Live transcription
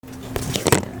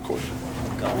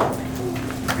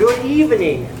Good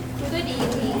evening. Good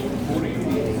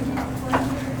evening.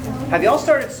 Have y'all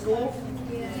started school?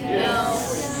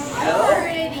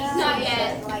 Not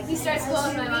yet. We start school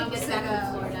when my mom gets back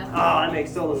from Florida. Ah, that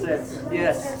makes total sense.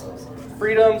 Yes.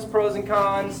 Freedoms, pros and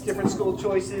cons, different school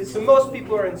choices. So most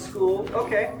people are in school.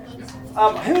 Okay.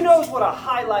 Who knows what a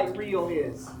highlight reel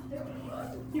is?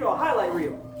 You know, a highlight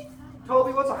reel.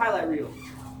 Toby, what's a highlight reel?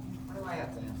 I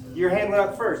have to answer. Your hand went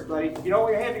up first, buddy. If you don't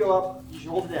want your hand to go up, you should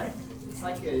hold it down. It's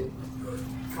like a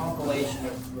compilation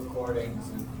of recordings.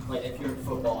 And like if you're in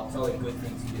football, it's all the good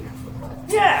things you did in football.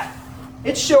 Yeah.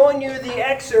 It's showing you the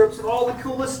excerpts of all the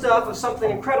coolest stuff of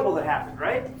something incredible that happened,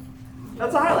 right?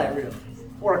 That's a highlight reel.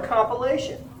 Or a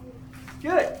compilation.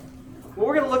 Good. Well,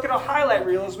 we're going to look at a highlight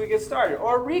reel as we get started.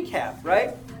 Or a recap,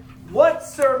 right? What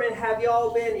sermon have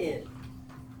y'all been in?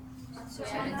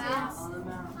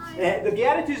 And the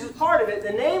Beatitudes is part of it.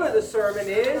 The name of the sermon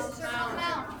is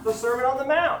the Sermon on the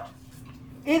Mount.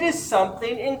 It is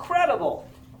something incredible.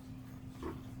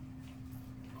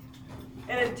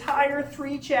 An entire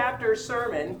 3-chapter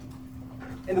sermon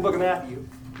in the book of Matthew.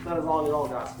 It's not as long as all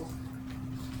the Gospels.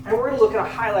 And we're going to look at a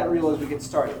highlight reel as we get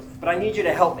started. But I need you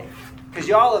to help me. Because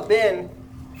y'all have been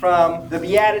from the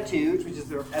Beatitudes, which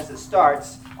is as it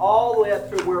starts, all the way up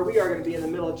through where we are going to be in the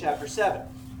middle of chapter 7.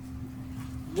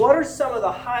 What are some of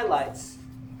the highlights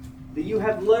that you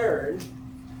have learned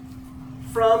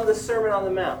from the Sermon on the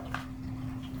Mount?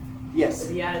 Yes.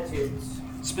 The Beatitudes.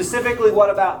 Specifically, what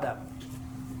about them?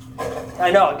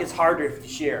 I know, it gets harder if you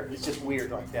share. It's just weird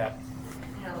like that.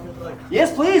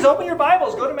 Yes, please, open your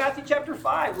Bibles. Go to Matthew chapter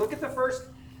 5. Look at the first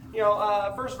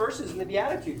verses in the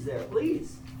Beatitudes there,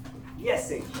 please. Yes,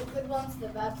 Sage. The good ones, the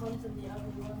bad ones, and the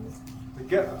ugly ones.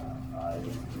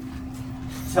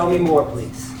 Tell me more,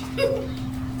 please.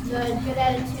 The good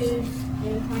attitudes,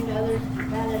 being kind to others,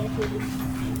 bad attitudes,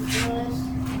 jealous,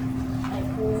 like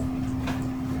cool,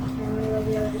 don't really love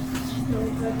the others.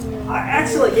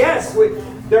 Excellent, yes.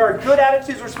 There are good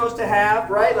attitudes we're supposed to have,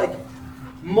 right? Like,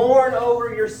 mourn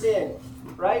over your sin,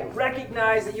 right?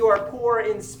 Recognize that you are poor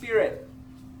in spirit.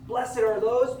 Blessed are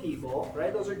those people,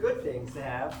 right? Those are good things to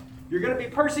have. You're going to be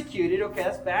persecuted. Okay,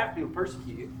 that's bad. People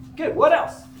persecute you. Good. What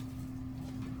else?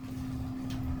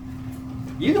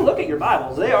 You can look at your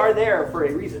Bibles. They are there for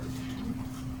a reason.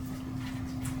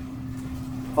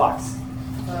 Fox.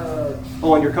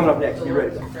 And you're coming up next. You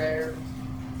ready? Prayer,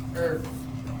 or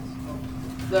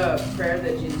the prayer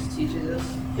that Jesus teaches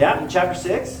us. Yeah, in chapter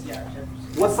 6? Yeah, chapter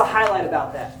 6. What's the highlight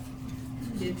about that?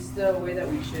 It's the way that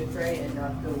we should pray, and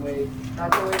not the way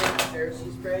that the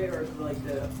Pharisees pray, or like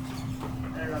the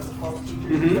false teachers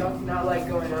and stuff. Not like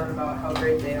going on about how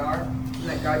great they are, and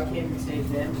that God came to save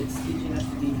them. It's teaching us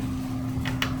to be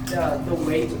the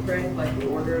way to pray, like the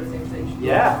order of things that you should go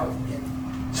about.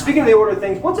 Speaking of the order of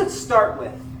things, what's it start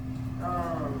with?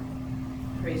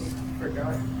 Praise for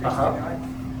God. Praise to God.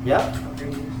 Yep.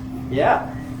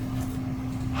 Yeah.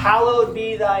 Hallowed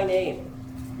be thy name.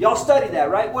 Y'all study that,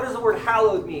 right? What does the word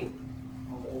hallowed mean?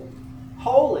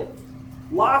 Holy,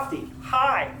 lofty,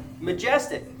 high,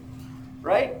 majestic,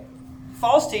 right?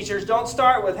 False teachers don't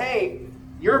start with, hey,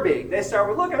 you're big. They start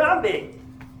with, look, I'm big.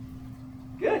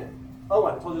 Good. Oh,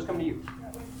 I told you it's coming to you.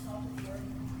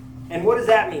 And what does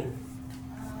that mean?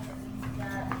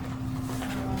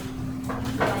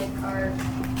 Like our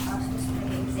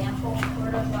specific example,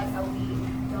 sort of like how we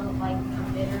don't like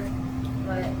become bitter,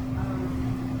 but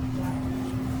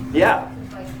Yeah.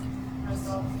 like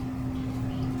ourselves,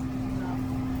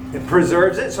 It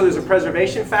preserves it, so there's a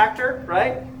preservation factor,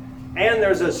 right? And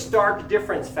there's a stark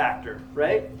difference factor,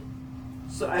 right?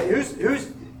 So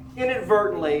who's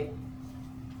inadvertently,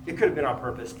 it could have been on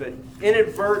purpose, but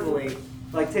inadvertently,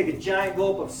 like take a giant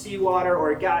gulp of seawater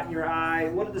or it got in your eye,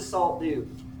 what did the salt do?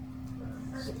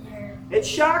 It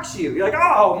shocks you. You're like,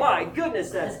 oh my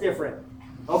goodness, that's different.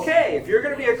 Okay, if you're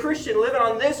going to be a Christian living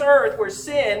on this earth where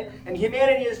sin and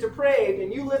humanity is depraved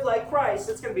and you live like Christ,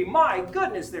 it's going to be, my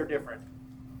goodness, they're different.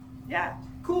 Yeah,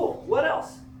 cool. What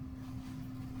else?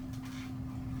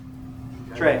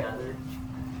 Trey.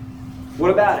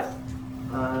 What about it?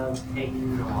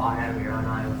 Taking a lot out of your own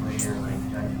eye when you're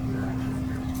like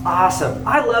judging that. Awesome.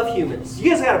 I love humans.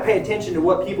 You guys got to pay attention to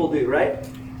what people do, right?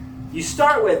 You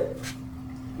start with,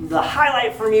 the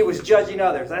highlight for me was judging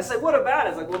others. And I said, what about it?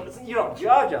 It's like, well, listen, you don't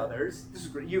judge others. This is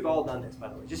great. You've all done this, by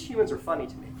the way. Just humans are funny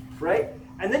to me, right?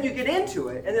 And then you get into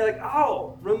it, and they're like,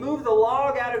 oh, remove the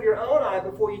log out of your own eye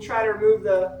before you try to remove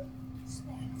the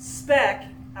speck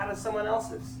out of someone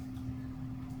else's.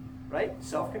 Right?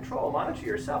 Self-control. Monitor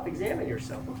yourself. Examine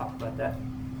yourself. We'll talk about that.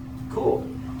 Cool.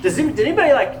 Did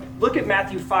anybody look at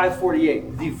Matthew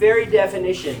 5:48? The very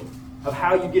definition of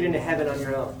how you get into heaven on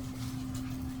your own.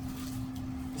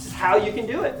 how you can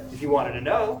do it. If you wanted to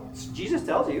know, Jesus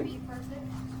tells you. Be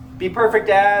perfect. Be perfect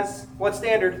as what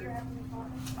standard? Your Heavenly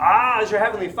Father. As your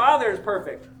Heavenly Father is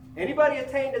perfect. Anybody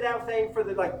attain to that thing for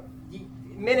the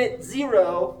minute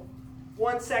 0,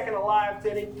 1 second alive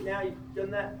today? Now you've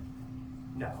done that?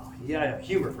 No. Yeah,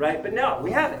 humor, right? But no, we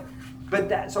haven't. But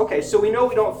that's okay. So we know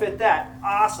we don't fit that.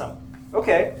 Awesome.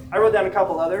 Okay, I wrote down a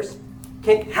couple others.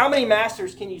 How many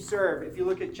masters can you serve if you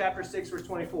look at chapter 6, verse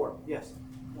 24? Yes.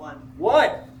 1.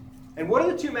 1. And what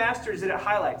are the 2 masters that it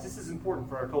highlights? This is important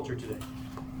for our culture today.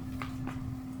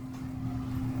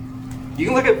 You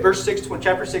can look at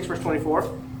chapter 6, verse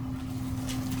 24.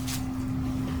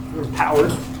 You're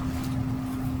empowered.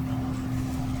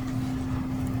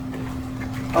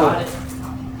 Got it.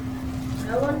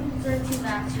 No one can serve 2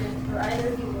 masters, for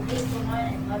either he will hate the one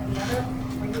and love the other,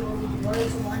 or he will be loyal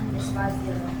to one and despise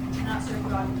the other. You cannot serve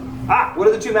God and money. What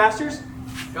are the 2 masters?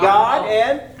 God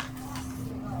and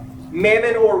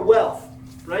mammon or wealth.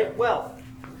 Right? Wealth.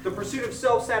 The pursuit of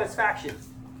self-satisfaction.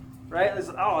 Right? It's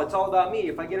all about me.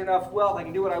 If I get enough wealth, I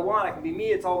can do what I want. I can be me.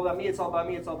 It's all about me. It's all about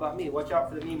me. It's all about me. Watch out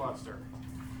for the me monster.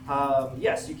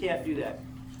 Yes, you can't do that.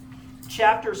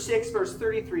 Chapter 6, verse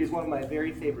 33 is one of my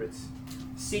very favorites.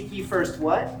 Seek ye first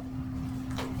what?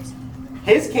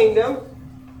 His kingdom,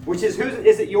 which is whose?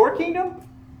 Is it your kingdom?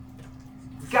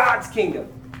 God's kingdom.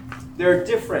 They're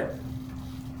different.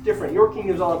 Different. Your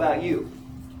kingdom is all about you.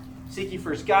 Seek ye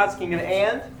first God's kingdom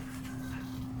and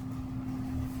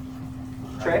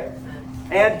Trey?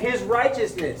 And his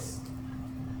righteousness.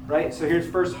 Right? So here's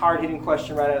first hard-hitting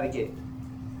question right out of the gate.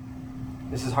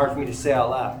 This is hard for me to say out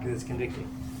loud because it's convicting.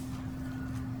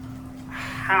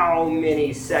 How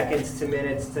many seconds to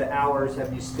minutes to hours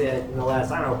have you spent in the last,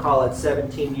 call it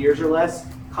 17 years or less,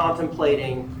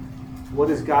 contemplating what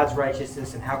is God's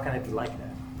righteousness and how can I be like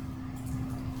that?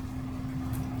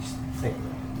 Just think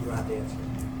about it. You don't have to answer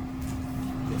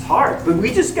it. It's hard,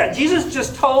 but Jesus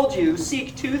just told you,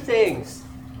 seek 2 things.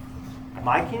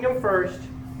 My kingdom first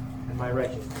and my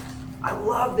righteousness. I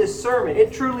love this sermon.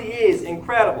 It truly is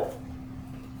incredible.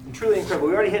 And truly incredible.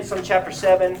 We already hit some chapter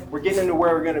 7. We're getting into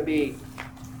where we're going to be.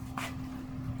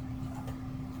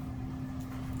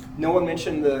 No one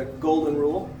mentioned the golden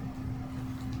rule.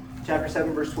 Chapter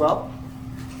 7, verse 12.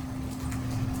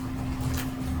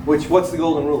 What's the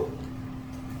golden rule?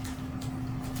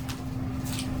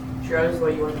 Treat others the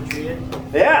way you want to be treated.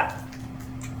 Yeah.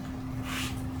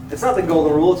 It's not the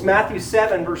golden rule. It's Matthew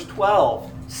 7, verse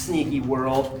 12. Sneaky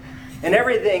world. And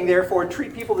everything, therefore,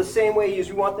 treat people the same way as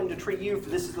you want them to treat you, for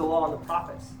this is the law and the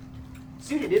prophets.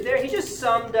 See what he did there? He just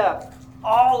summed up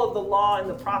all of the law and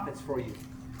the prophets for you.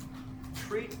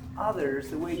 Treat others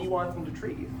the way you want them to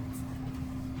treat you.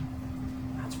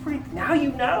 That's pretty. Now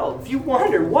you know. If you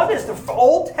wonder, what is the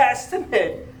Old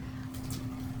Testament?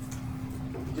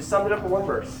 He just summed it up in one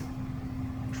verse.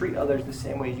 Treat others the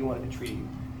same way you want them to treat you.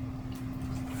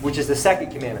 Which is the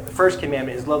second commandment. The first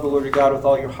commandment is love the Lord your God with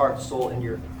all your heart, soul, and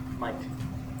your might.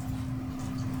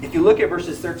 If you look at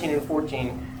verses 13 and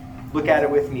 14, look at it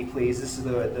with me, please. This is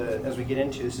as we get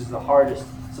into this is some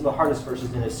of the hardest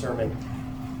verses in his sermon.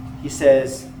 He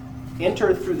says,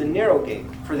 enter through the narrow gate,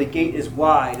 for the gate is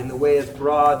wide and the way is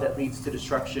broad that leads to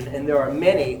destruction, and there are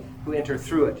many who enter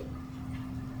through it.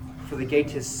 For the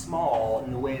gate is small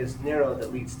and the way is narrow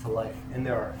that leads to life, and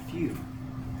there are few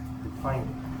who find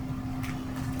it.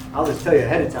 I'll just tell you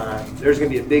ahead of time, there's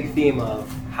going to be a big theme of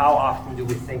how often do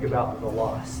we think about the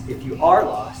lost. If you are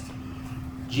lost,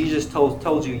 Jesus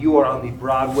told you you are on the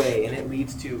broad way and it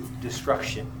leads to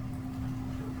destruction.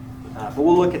 But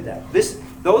we'll look at that.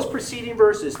 Those preceding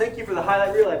verses, thank you for the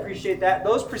highlight reel, I appreciate that.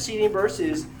 Those preceding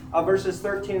verses, verses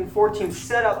 13 and 14,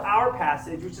 set up our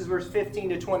passage, which is verse 15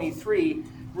 to 23,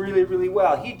 really, really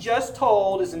well. He just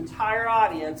told his entire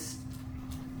audience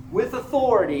with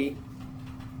authority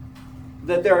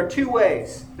that there are 2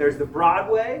 ways. There's the broad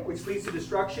way, which leads to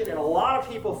destruction, and a lot of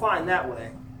people find that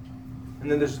way. And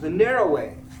then there's the narrow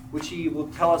way, which he will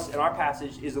tell us in our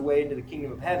passage is the way into the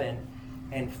kingdom of heaven,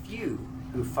 and few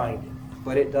who find it.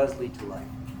 But it does lead to life.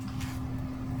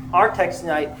 Our text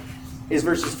tonight is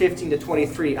verses 15 to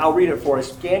 23. I'll read it for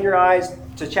us. Scan your eyes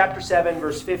to chapter 7,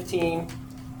 verse 15. And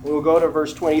we'll go to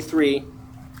verse 23.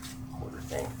 Quarter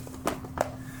thing.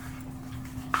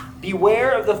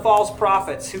 Beware of the false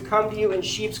prophets who come to you in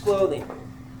sheep's clothing,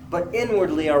 but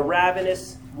inwardly are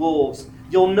ravenous wolves.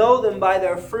 You'll know them by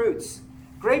their fruits.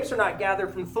 Grapes are not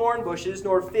gathered from thorn bushes,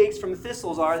 nor figs from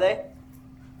thistles, are they?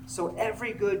 So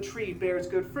every good tree bears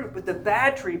good fruit, but the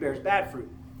bad tree bears bad fruit.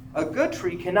 A good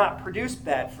tree cannot produce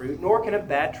bad fruit, nor can a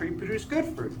bad tree produce good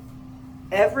fruit.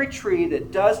 Every tree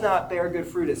that does not bear good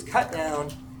fruit is cut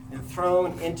down and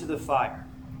thrown into the fire.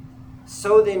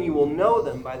 So then you will know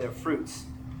them by their fruits.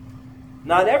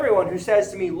 Not everyone who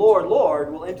says to me, Lord,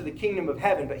 Lord, will enter the kingdom of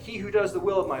heaven, but he who does the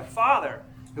will of my Father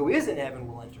who is in heaven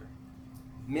will enter.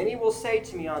 Many will say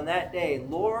to me on that day,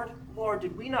 Lord, Lord,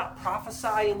 did we not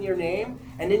prophesy in your name,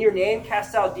 and in your name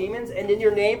cast out demons, and in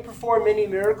your name perform many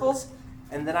miracles?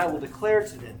 And then I will declare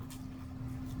to them,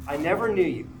 I never knew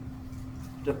you.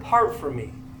 Depart from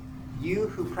me, you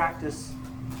who practice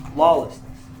lawlessness.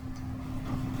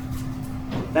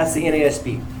 That's the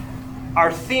NASB.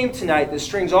 Our theme tonight that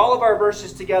strings all of our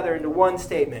verses together into one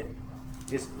statement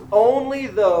is only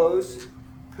those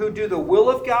who do the will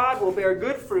of God will bear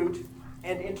good fruit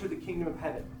and enter the kingdom of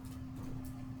heaven.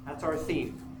 That's our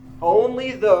theme.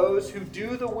 Only those who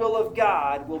do the will of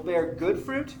God will bear good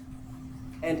fruit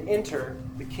and enter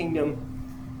the kingdom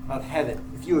of heaven.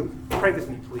 If you would pray with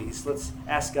me, please. Let's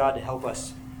ask God to help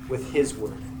us with his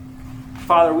word.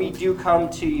 Father, we do come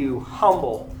to you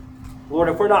humble. Lord,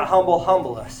 if we're not humble,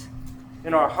 humble us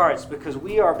in our hearts, because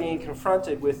we are being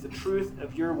confronted with the truth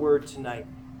of your word tonight.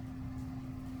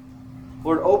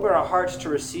 Lord, open our hearts to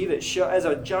receive it. Show, as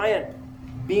a giant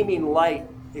beaming light,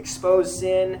 expose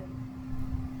sin,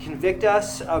 convict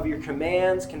us of your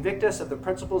commands, convict us of the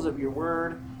principles of your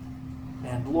word,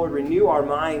 and Lord, renew our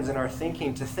minds and our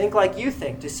thinking to think like you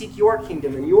think, to seek your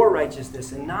kingdom and your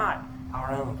righteousness and not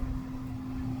our own.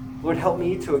 Lord, help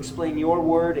me to explain your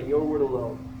word and your word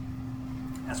alone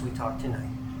as we talk tonight.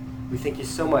 We thank you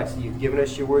so much that you've given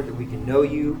us your word, that we can know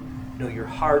you, know your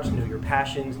heart, know your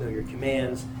passions, know your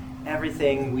commands,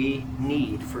 everything we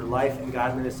need for life and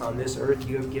godliness on this earth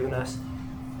you have given us,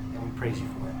 and we praise you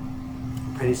for it.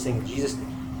 We pray these things in Jesus'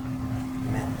 name.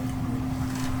 Amen.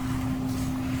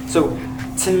 So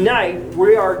tonight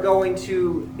we are going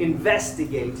to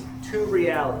investigate two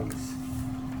realities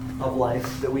of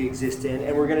life that we exist in,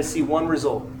 and we're going to see one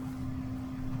result.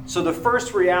 So the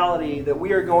first reality that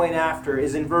we are going after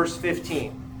is in verse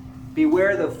 15.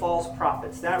 Beware the false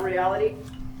prophets. That reality,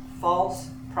 false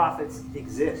prophets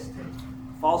exist.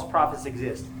 False prophets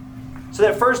exist. So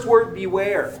that first word,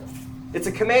 beware, it's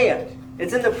a command.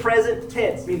 It's in the present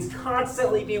tense. It means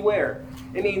constantly beware.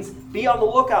 It means be on the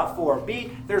lookout for.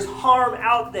 There's harm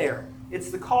out there.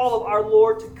 It's the call of our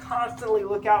Lord to constantly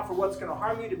look out for what's going to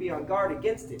harm you, to be on guard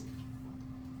against it.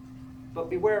 But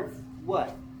beware of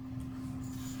what?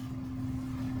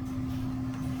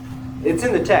 It's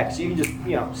in the text. You can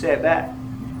just, say it back.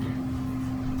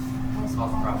 False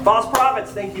prophets. False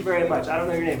prophets. Thank you very much. I don't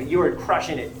know your name, but you are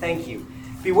crushing it. Thank you.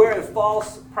 Beware of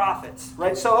false prophets,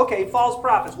 right? So, okay, false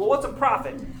prophets. Well, what's a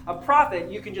prophet? A prophet,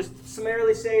 you can just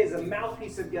summarily say, is a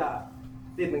mouthpiece of God.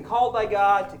 They've been called by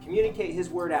God to communicate his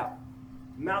word out.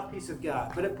 Mouthpiece of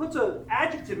God. But it puts an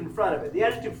adjective in front of it. The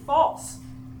adjective false,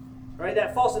 right?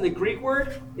 That false in the Greek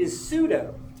word is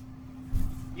pseudo.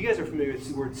 You guys are familiar with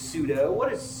the word pseudo. What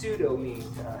does pseudo mean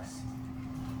to us?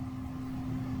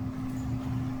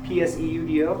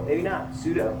 P-S-E-U-D-O? Maybe not.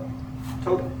 Pseudo.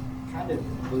 Total. Kind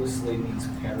of loosely means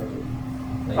parody.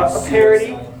 Like A parody,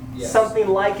 pseudoscience. Yes. something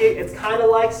like it. It's kind of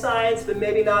like science, but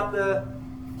maybe not the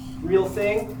real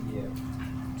thing. Yeah.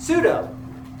 Pseudo.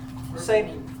 Or Same.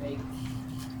 maybe fake.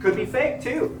 Could be fake,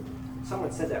 too.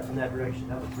 Someone said that from that direction.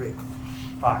 That was great.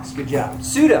 Fox, good job.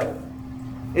 Pseudo.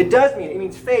 It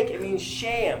means fake, it means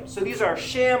sham. So these are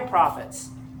sham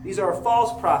prophets. These are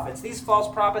false prophets. These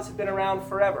false prophets have been around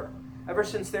forever. Ever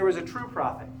since there was a true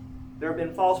prophet, there have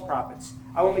been false prophets.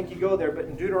 I won't make you go there, but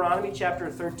in Deuteronomy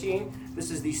chapter 13, this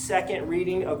is the second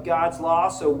reading of God's law.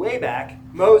 So way back,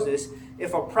 Moses,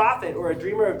 if a prophet or a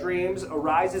dreamer of dreams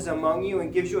arises among you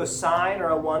and gives you a sign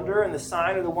or a wonder, and the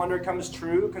sign or the wonder comes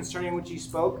true concerning which he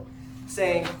spoke,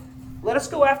 saying, let us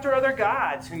go after other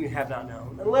gods whom you have not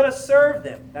known, and let us serve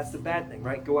them. That's the bad thing,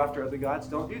 right? Go after other gods.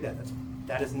 Don't do that.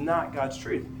 That is not God's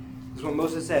truth. This is what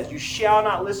Moses says. You shall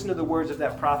not listen to the words of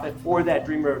that prophet or that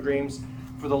dreamer of dreams,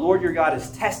 for the Lord your God is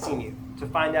testing you to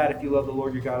find out if you love the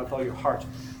Lord your God with all your heart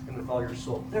and with all your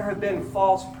soul. There have been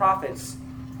false prophets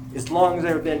as long as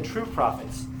there have been true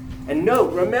prophets. And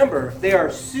note, remember, they are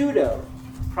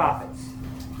pseudo-prophets.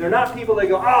 They're not people that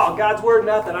go, oh, God's word,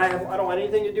 nothing. I don't want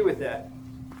anything to do with that.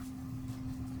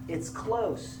 It's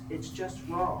close. It's just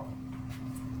wrong.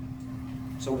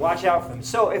 So watch out for them.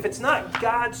 So if it's not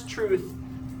God's truth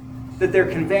that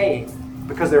they're conveying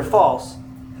because they're false,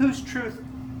 whose truth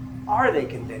are they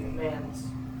conveying? Man's.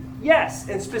 Yes,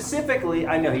 and specifically,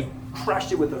 I know he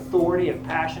crushed it with authority and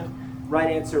passion. Right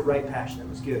answer, right passion. It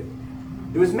was good.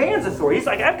 It was man's authority. He's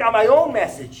like, I've got my own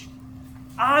message.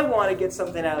 I want to get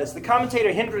something out of this. The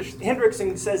commentator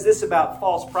Hendrickson says this about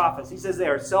false prophets. He says they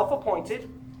are self-appointed,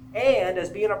 and as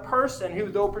being a person who,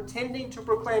 though pretending to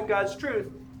proclaim God's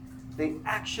truth, they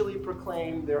actually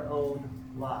proclaim their own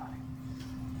lie.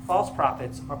 false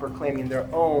prophets are proclaiming their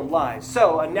own lies.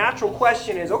 So a natural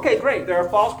question is, okay, great, there are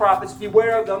false prophets.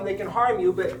 Beware of them. They can harm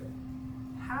you. But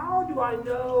how do I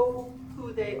know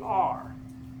who they are?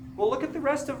 Well, look at the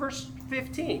rest of verse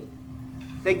 15.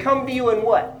 They come to you in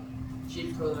what?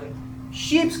 Sheep's clothing.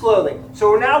 Sheep's clothing.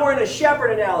 So now we're in a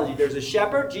shepherd analogy. There's a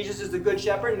shepherd. Jesus is the good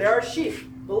shepherd. And there are sheep,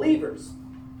 believers.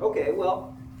 Okay,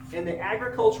 well, in the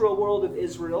agricultural world of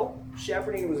Israel,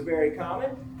 shepherding was very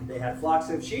common. They had flocks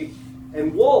of sheep.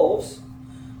 And wolves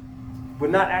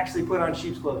would not actually put on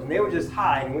sheep's clothing. They would just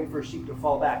hide and wait for a sheep to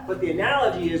fall back. But the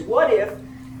analogy is, what if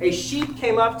a sheep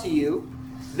came up to you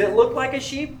that looked like a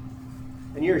sheep,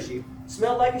 and you're a sheep,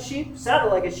 smelled like a sheep, sounded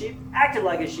like a sheep, acted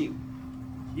like a sheep?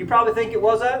 You probably think it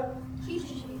was a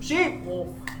sheep.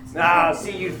 Ah,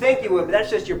 see, you'd think you would, but that's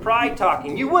just your pride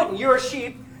talking. You wouldn't. You're a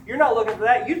sheep. You're not looking for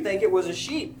that. You'd think it was a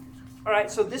sheep. All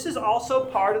right, so this is also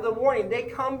part of the warning. They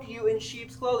come to you in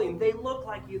sheep's clothing. They look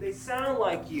like you. They sound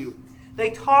like you.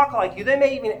 They talk like you. They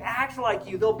may even act like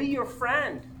you. They'll be your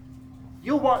friend.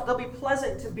 They'll be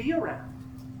pleasant to be around.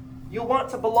 You'll want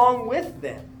to belong with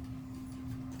them.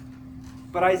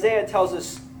 But Isaiah tells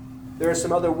us there are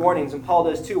some other warnings, and Paul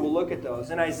does too. We'll look at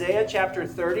those. In Isaiah chapter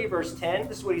 30, verse 10,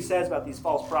 this is what he says about these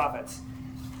false prophets.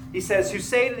 He says, who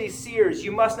say to these seers,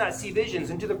 you must not see visions,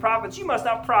 and to the prophets, you must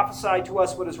not prophesy to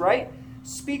us what is right.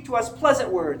 Speak to us pleasant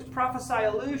words, prophesy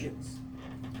illusions.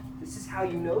 This is how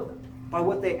you know them, by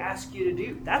what they ask you to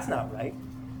do. That's not right.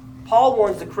 Paul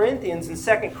warns the Corinthians in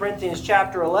 2 Corinthians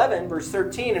chapter 11, verse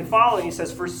 13 and following. He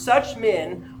says, for such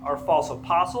men are false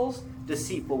apostles,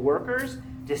 deceitful workers,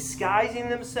 disguising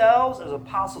themselves as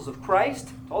apostles of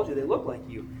Christ. I told you they look like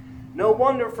you. No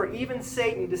wonder, for even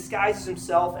Satan disguises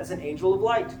himself as an angel of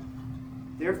light.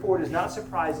 Therefore, it is not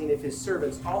surprising if his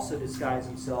servants also disguise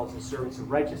themselves as servants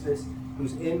of righteousness,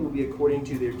 whose end will be according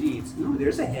to their deeds. Ooh,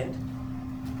 there's a hint.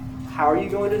 How are you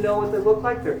going to know what they look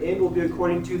like? Their end will be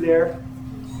according to their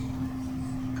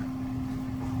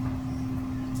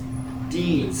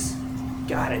deeds.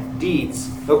 Got it.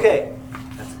 Deeds. Okay.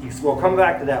 We'll come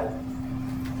back to that one.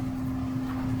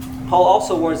 Paul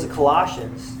also warns the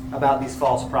Colossians about these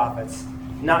false prophets,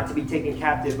 not to be taken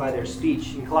captive by their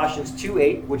speech. In Colossians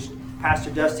 2:8, which Pastor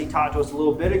Dusty taught to us a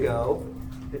little bit ago,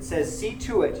 it says, see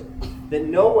to it that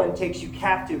no one takes you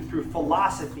captive through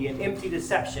philosophy and empty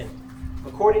deception,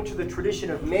 according to the tradition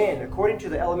of men, according to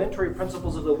the elementary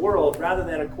principles of the world, rather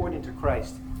than according to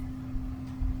Christ.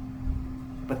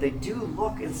 But they do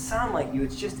look and sound like you.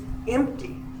 It's just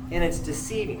empty, and it's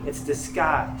deceiving. It's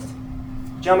disguised.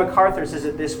 John MacArthur says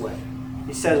it this way.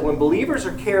 He says, when believers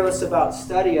are careless about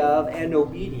study of and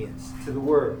obedience to the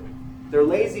Word, they're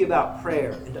lazy about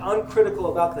prayer and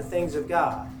uncritical about the things of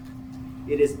God,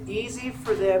 it is easy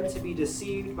for them to be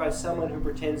deceived by someone who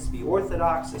pretends to be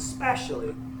orthodox,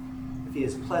 especially if he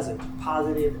is pleasant,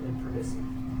 positive, and permissive.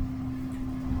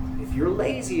 If you're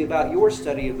lazy about your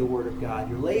study of the Word of God,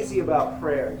 you're lazy about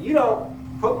prayer, you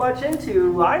don't put much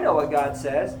into, I know what God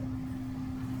says,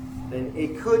 then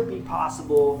it could be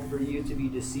possible for you to be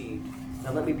deceived.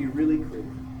 Now let me be really clear.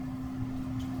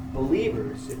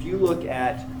 Believers, if you look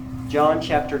at John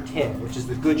chapter 10, which is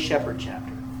the Good Shepherd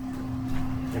chapter,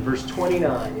 in verse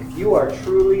 29, if you are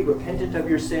truly repentant of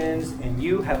your sins and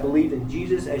you have believed in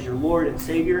Jesus as your Lord and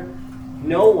Savior,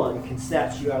 no one can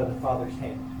snatch you out of the Father's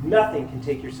hand. Nothing can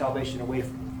take your salvation away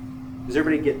from you. Does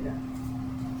everybody get that?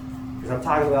 Because I'm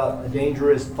talking about a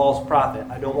dangerous false prophet.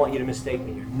 I don't want you to mistake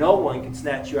me here. No one can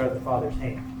snatch you out of the Father's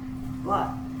hand.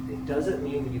 But it doesn't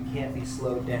mean that you can't be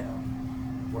slowed down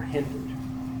or hindered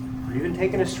or even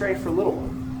taken astray for a little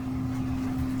while.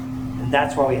 And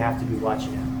that's why we have to be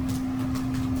watching out.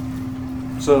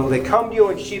 So they come to you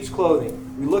in sheep's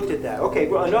clothing. We looked at that. Okay,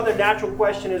 well, another natural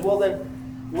question is, well then,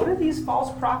 what are these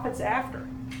false prophets after?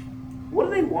 What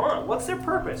do they want? What's their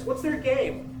purpose? What's their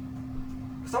game?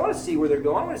 Because I want to see where they're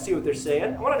going. I want to see what they're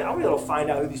saying. I want to be able to find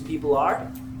out who these people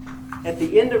are. At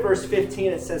the end of verse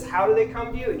 15, it says, how do they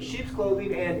come to you? In sheep's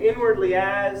clothing and inwardly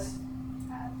as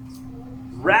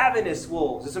ravenous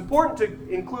wolves. It's important to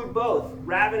include both.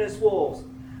 Ravenous wolves.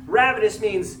 Ravenous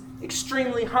means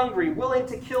extremely hungry, willing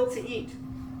to kill to eat.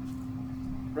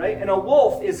 Right? And a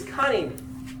wolf is cunning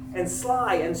and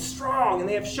sly and strong, and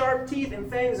they have sharp teeth and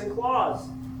fangs and claws.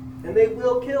 And they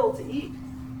will kill to eat.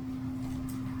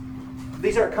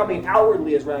 These aren't coming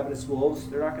outwardly as ravenous wolves.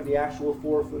 They're not going to be actual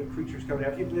four-footed creatures coming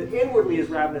after you. But inwardly as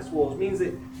ravenous wolves means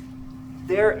that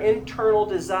their internal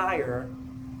desire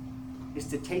is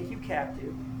to take you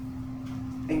captive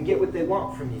and get what they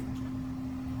want from you.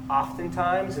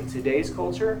 Oftentimes in today's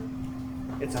culture,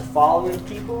 it's a following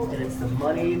people and it's the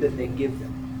money that they give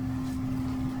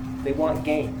them. They want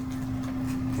gain.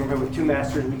 Remember with two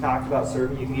masters we talked about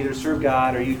serving. You can either serve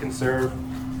God or you can serve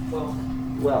Well,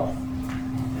 Wealth.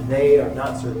 And they are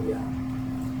not serving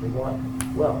God. They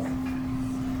want wealth.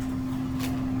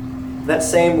 That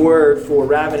same word for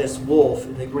ravenous wolf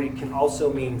in the Greek can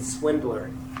also mean swindler.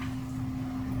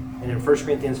 And in 1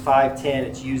 Corinthians 5:10,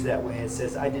 it's used that way. It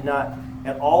says, I did not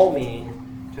at all mean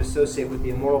to associate with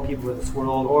the immoral people of this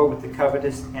world, or with the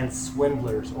covetous and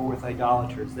swindlers, or with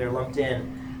idolaters. They're lumped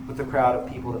in with the crowd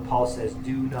of people that Paul says,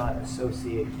 do not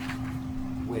associate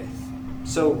with.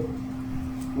 So,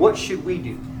 what should we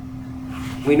do?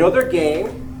 We know their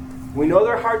game. We know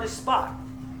they're hard to spot.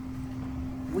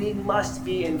 We must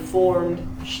be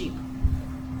informed sheep.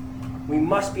 We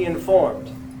must be informed.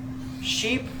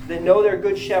 Sheep that know their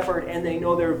good shepherd and they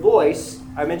know their voice.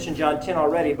 I mentioned John 10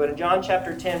 already, but in John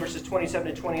chapter 10, verses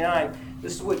 27 to 29,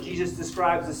 this is what Jesus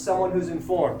describes as someone who's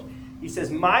informed. He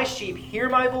says, my sheep hear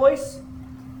my voice,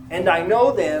 and I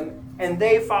know them, and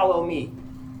they follow me.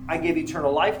 I give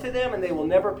eternal life to them, and they will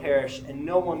never perish, and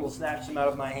no one will snatch them out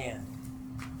of my hand.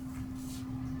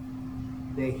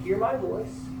 They hear my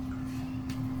voice.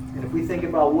 And if we think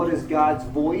about what is God's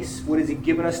voice, what has He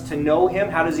given us to know Him?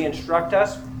 How does He instruct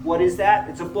us? What is that?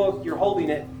 It's a book. You're holding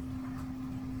it.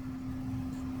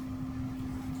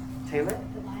 Taylor?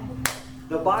 The Bible.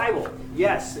 The Bible.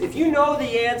 Yes. If you know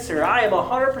the answer, I am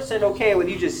 100% okay with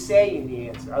you just saying the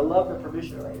answer. I love the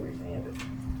provisional language and it.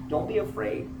 Don't be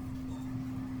afraid.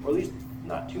 Or at least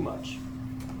not too much.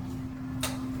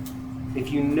 If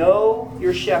you know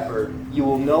your shepherd, you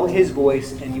will know his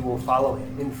voice and you will follow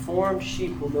him. Informed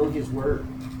sheep will know his word.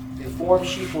 Informed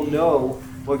sheep will know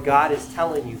what God is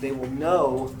telling you. They will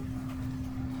know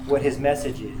what his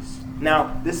message is.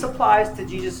 Now, this applies to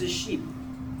Jesus' sheep.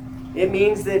 It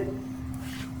means that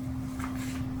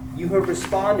you have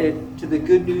responded to the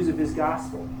good news of his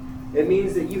gospel. It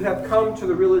means that you have come to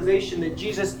the realization that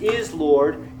Jesus is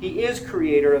Lord, he is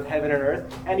creator of heaven and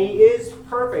earth, and he is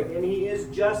perfect, and he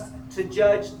is just to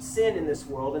judge sin in this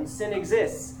world, and sin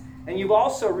exists. And you've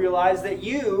also realized that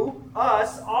you,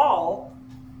 us, all,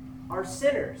 are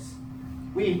sinners.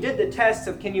 We did the test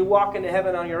of can you walk into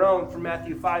heaven on your own from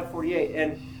Matthew 5:48,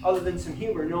 and other than some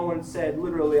humor, no one said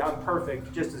literally, I'm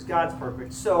perfect, just as God's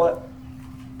perfect. So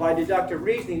by deductive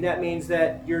reasoning, that means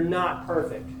that you're not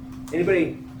perfect.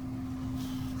 Anybody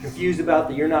confused about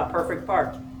the you're not perfect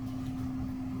part?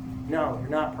 No, you're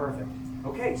not perfect.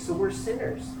 Okay, so we're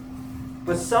sinners.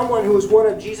 But someone who is one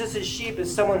of Jesus' sheep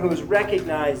is someone who has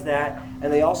recognized that,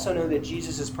 and they also know that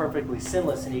Jesus is perfectly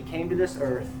sinless, and he came to this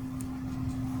earth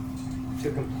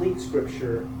to complete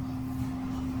Scripture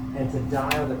and to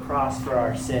die on the cross for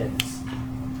our sins.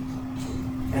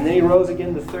 And then he rose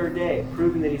again the third day,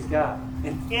 proving that he's God.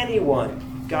 And anyone,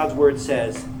 God's word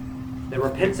says, that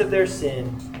repents of their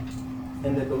sin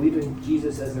and that believe in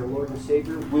Jesus as their Lord and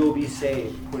Savior will be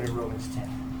saved, according to Romans 10.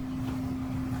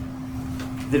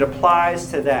 That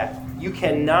applies to that. You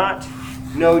cannot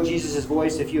know Jesus'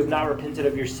 voice if you have not repented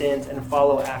of your sins and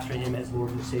follow after him as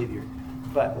Lord and Savior.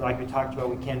 But like we talked about,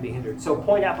 we can be hindered. So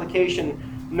point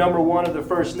application number 1 of the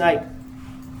first night,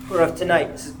 or of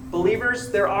tonight. This is,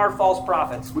 believers, there are false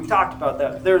prophets. We've talked about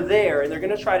that. They're there, and they're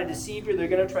going to try to deceive you. They're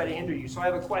going to try to hinder you. So I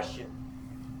have a question.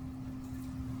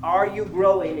 Are you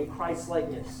growing in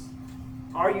Christ-likeness?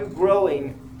 Are you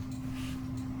growing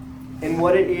in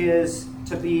what it is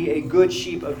to be a good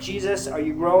sheep of Jesus? Are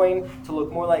you growing to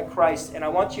look more like Christ? And I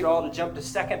want you all to jump to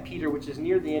 2 Peter, which is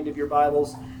near the end of your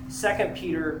Bibles. 2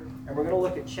 Peter, and we're going to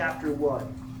look at chapter 1.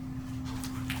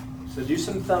 So do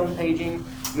some thumb paging.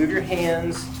 Move your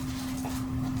hands.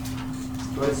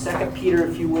 Go to 2 Peter,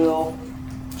 if you will,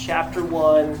 chapter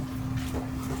 1,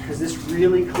 because this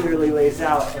really clearly lays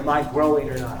out, am I growing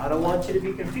or not? I don't want you to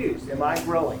be confused. Am I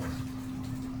growing?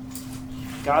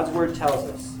 God's word tells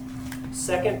us.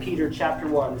 2 Peter chapter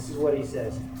 1, this is what he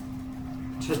says.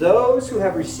 To those who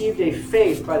have received a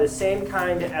faith by the same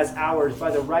kind as ours,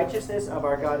 by the righteousness of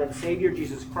our God and Savior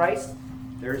Jesus Christ,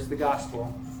 there's the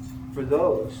gospel, for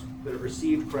those that have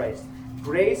received Christ.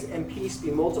 Grace and peace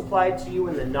be multiplied to you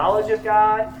in the knowledge of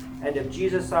God and of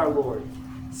Jesus our Lord,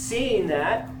 seeing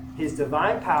that his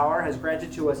divine power has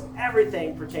granted to us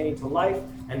everything pertaining to life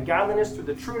and godliness through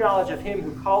the true knowledge of him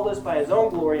who called us by his own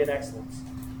glory and excellence.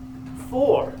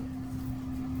 For,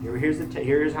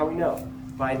 here's how we know.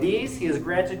 By these he has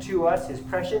granted to us his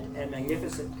precious and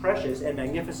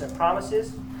magnificent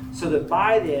promises, so that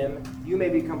by them you may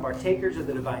become partakers of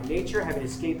the divine nature, having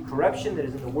escaped corruption that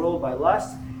is in the world by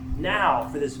lust. Now,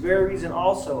 for this very reason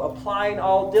also, applying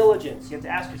all diligence. You have to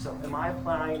ask yourself, am I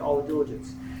applying all the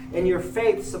diligence? In your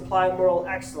faith, supply moral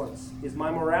excellence. Is my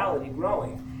morality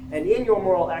growing? And in your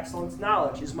moral excellence,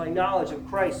 knowledge. Is my knowledge of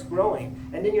Christ growing?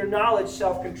 And in your knowledge,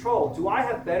 self-control. Do I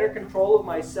have better control of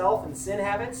myself and sin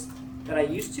habits than I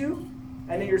used to?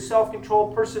 and in your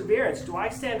self-control, perseverance. Do I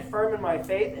stand firm in my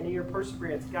faith, and in your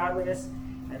perseverance, godliness,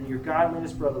 and in your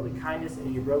godliness, brotherly kindness, and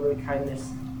in your brotherly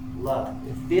kindness, love.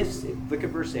 Look at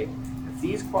verse 8. If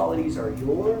these qualities are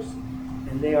yours,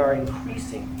 and they are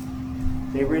increasing,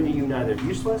 they render you neither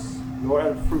useless nor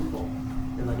unfruitful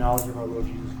in the knowledge of our Lord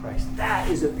Jesus Christ. That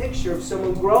is a picture of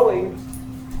someone growing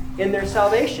in their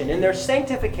salvation, in their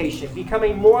sanctification,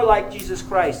 becoming more like Jesus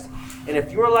Christ. And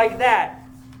if you're like that,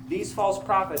 these false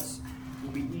prophets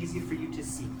will be easy for you to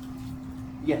see.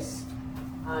 Yes?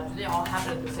 Do they all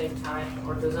happen at the same time,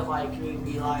 or does it can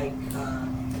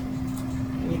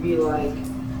you be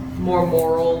more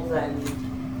moral than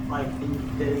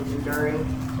than enduring,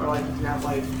 or you can have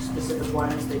specific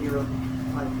ones that you're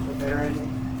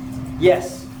forbearing?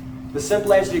 Yes. The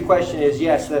simple answer to your question is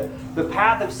yes. The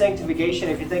path of sanctification,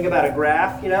 if you think about a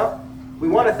graph, we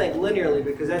want to think linearly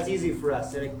because that's easy for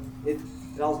us.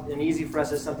 And easy for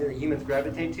us is something that humans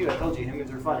gravitate to. I told you, humans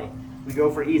are funny. We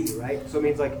go for easy, right? So it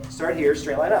means start here,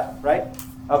 straight line up, right?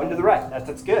 Up and to the right.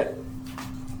 That's good.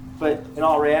 But in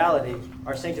all reality,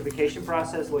 our sanctification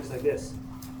process looks like this.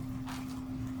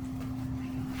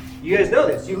 You guys know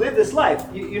this. You live this life.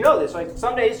 You know this.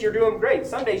 Some days you're doing great.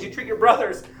 Some days you treat your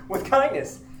brothers with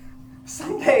kindness.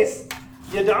 Some days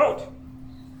you don't.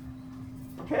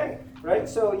 Okay, right?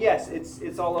 So yes,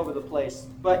 it's all over the place.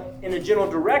 But in a general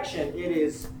direction, it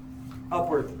is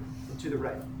upward and to the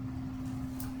right.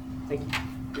 Thank you.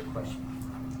 Good question.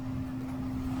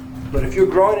 But if you're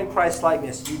growing in Christ's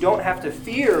likeness, you don't have to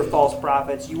fear false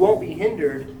prophets. You won't be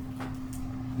hindered.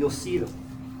 You'll see them.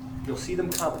 You'll see them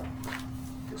coming.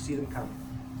 You'll see them coming.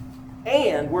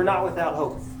 And we're not without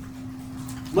hope.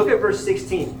 Look at verse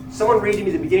 16. Someone read to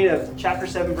me the beginning of chapter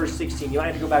 7, verse 16. You might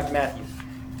have to go back to Matthew.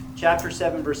 Chapter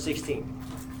 7, verse 16.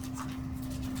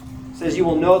 It says, you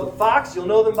will know the fox. You'll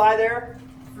know them by their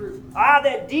fruit.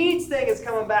 That deeds thing is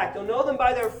coming back. You'll know them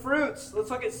by their fruits. Let's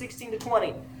look at 16 to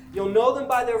 20. You'll know them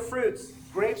by their fruits.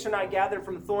 Grapes are not gathered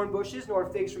from thorn bushes, nor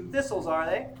figs from thistles, are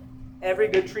they? Every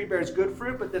good tree bears good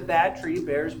fruit, but the bad tree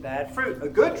bears bad fruit. A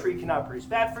good tree cannot produce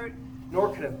bad fruit,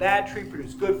 nor can a bad tree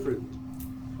produce good fruit.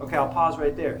 Okay, I'll pause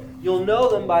right there. You'll know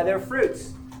them by their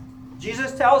fruits.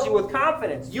 Jesus tells you with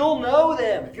confidence, you'll know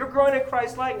them. If you're growing in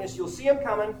Christ's likeness, you'll see them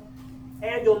coming,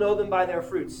 and you'll know them by their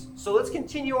fruits. So let's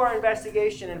continue our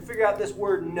investigation and figure out this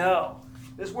word know.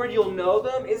 This word you'll know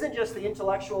them isn't just the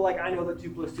intellectual, I know that 2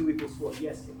 + 2 = 4.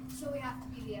 Yes, Tim? So we have to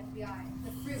be the FBI,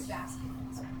 the fruit basket.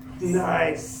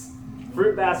 Nice.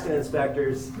 Fruit basket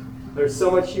inspectors. There's so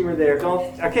much humor there.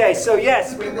 Okay, so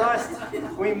yes,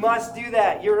 we must do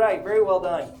that. You're right. Very well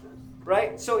done.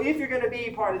 Right? So if you're going to be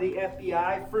part of the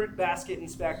FBI, fruit basket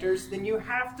inspectors, then you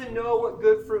have to know what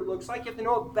good fruit looks like. You have to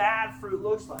know what bad fruit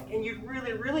looks like. And you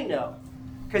really, really know.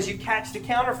 Because you catch the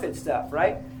counterfeit stuff,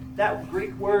 right? That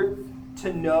Greek word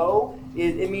to know,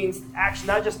 it means actually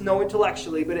not just know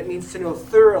intellectually, but it means to know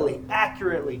thoroughly,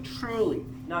 accurately, truly,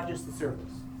 not just the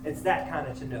surface. It's that kind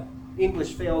of to know.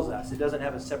 English fails us. It doesn't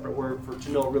have a separate word for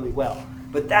to know really well.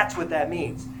 But that's what that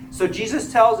means. So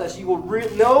Jesus tells us you will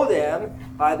know them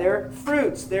by their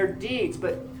fruits, their deeds.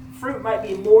 But fruit might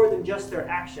be more than just their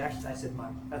action. Actually, I said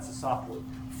mine. That's a soft word.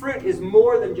 Fruit is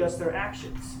more than just their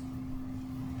actions.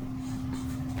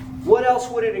 What else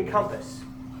would it encompass?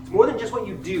 It's more than just what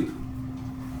you do.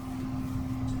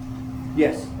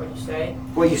 Yes? What you say?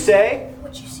 What you say?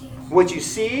 What you see. What you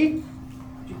see?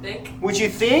 What you think? What you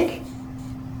think?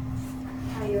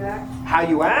 How you act. How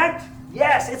you act?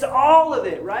 Yes, it's all of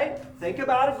it, right? Think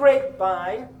about a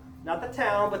grapevine, not the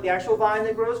town, but the actual vine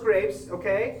that grows grapes,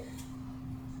 okay?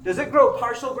 Does it grow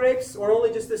partial grapes, or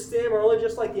only just the stem, or only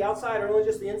just the outside, or only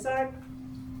just the inside?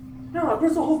 No, it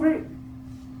grows the whole grape.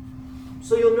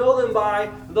 So you'll know them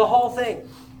by the whole thing.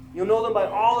 You'll know them by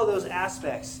all of those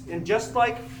aspects. And just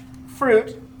like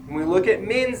fruit, when we look at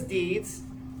men's deeds,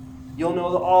 you'll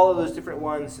know all of those different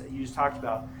ones that you just talked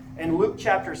about. And Luke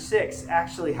chapter 6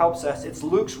 actually helps us. It's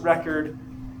Luke's record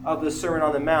of the Sermon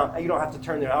on the Mount. You don't have to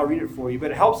turn there. I'll read it for you. But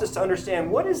it helps us to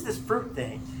understand, what is this fruit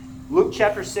thing? Luke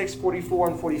chapter 6,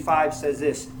 44 and 45 says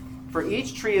this. For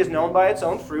each tree is known by its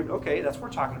own fruit. Okay, that's what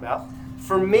we're talking about.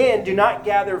 For men do not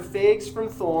gather figs from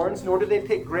thorns, nor do they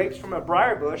pick grapes from a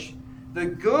briar bush. The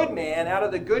good man, out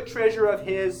of the good treasure of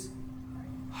his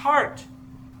heart,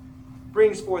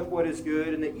 brings forth what is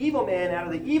good, and the evil man, out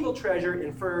of the evil treasure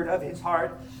inferred of his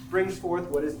heart, brings forth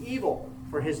what is evil.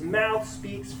 For his mouth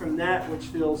speaks from that which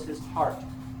fills his heart.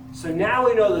 So now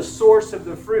we know the source of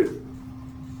the fruit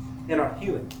in our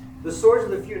human. The source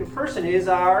of the fruit in person is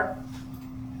our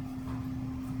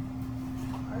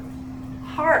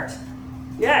heart.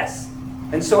 Yes.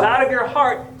 And so out of your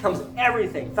heart comes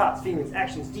everything. Thoughts, feelings,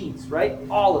 actions, deeds, right?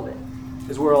 All of it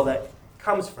is where all that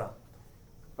comes from.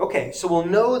 Okay, so we'll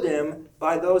know them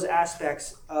by those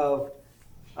aspects of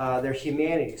their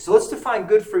humanity. So let's define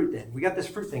good fruit then. We got this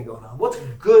fruit thing going on. What's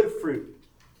good fruit?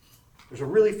 There's a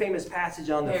really famous passage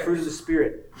on the fruit of the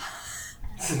Spirit.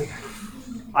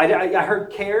 I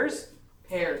heard cares.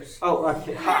 Pears. Oh,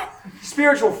 okay.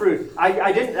 Spiritual fruit.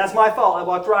 I didn't. That's my fault. I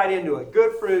walked right into it.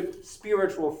 Good fruit,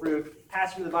 spiritual fruit.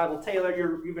 Passage from the Bible. Taylor,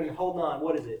 you've been holding on.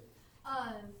 What is it?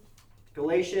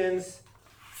 Galatians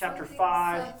chapter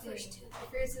 5. The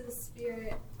fruits of the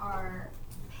Spirit are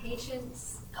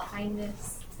patience,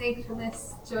 kindness,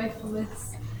 thankfulness,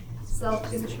 joyfulness,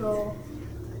 self-control.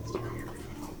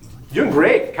 You're doing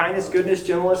great. Kindness, goodness,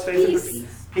 gentleness,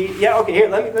 faithfulness. Peace. Yeah, okay,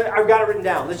 here, I've got it written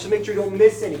down. Let's just make sure you don't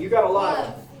miss any. You got a lot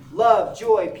of them. Love,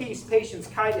 joy, peace, patience,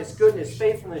 kindness, goodness,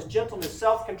 faithfulness, gentleness,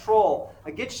 self-control.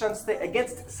 Against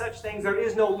such things there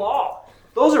is no law.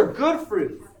 Those are good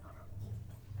fruit.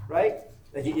 Right?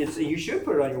 You should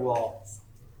put it on your wall.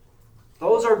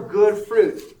 Those are good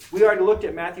fruit. We already looked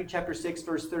at Matthew chapter 6,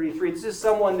 verse 33. This is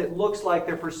someone that looks like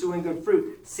they're pursuing good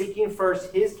fruit, seeking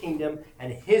first his kingdom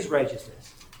and his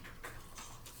righteousness.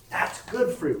 That's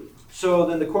good fruit. So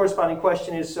then the corresponding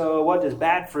question is, so what does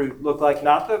bad fruit look like?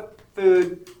 Not the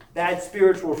food, bad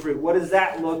spiritual fruit. What does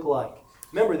that look like?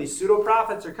 Remember, these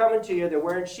pseudo-prophets are coming to you. They're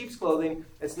wearing sheep's clothing.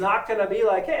 It's not going to be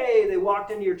like, hey, they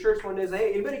walked into your church one day and said,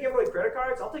 hey, anybody give away credit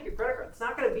cards? I'll take your credit card. It's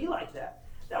not going to be like that.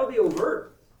 That would be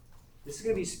overt. This is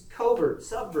going to be covert,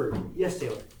 subvert. Yes,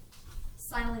 Taylor?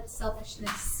 Silent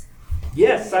selfishness.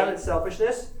 Yes, silent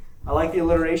selfishness. I like the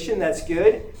alliteration. That's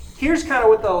good. Here's kind of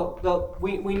what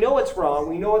we know it's wrong.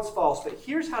 We know it's false. But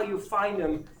here's how you find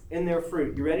them in their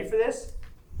fruit. You ready for this?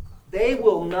 They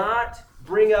will not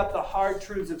bring up the hard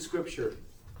truths of Scripture.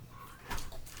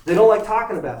 They don't like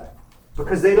talking about it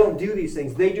because they don't do these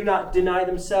things. They do not deny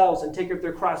themselves and take up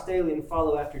their cross daily and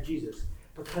follow after Jesus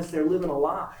because they're living a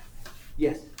lie.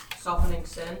 Yes? Softening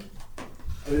sin.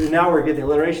 Now we're getting the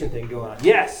alliteration thing going on.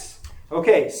 Yes.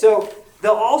 Okay, so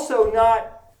they'll also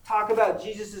not talk about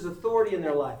Jesus' authority in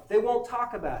their life. They won't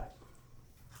talk about it.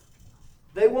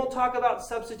 They won't talk about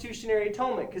substitutionary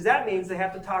atonement because that means they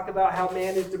have to talk about how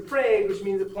man is depraved, which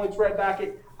means it points right back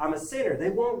at, I'm a sinner. They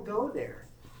won't go there.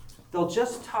 They'll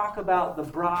just talk about the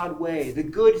broad way, the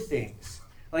good things.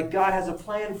 Like God has a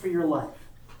plan for your life.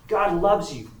 God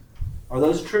loves you. Are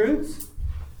those truths?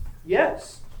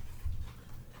 Yes.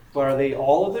 But are they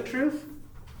all of the truth?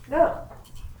 No.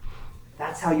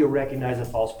 That's how you'll recognize a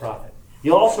false prophet.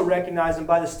 You'll also recognize them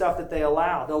by the stuff that they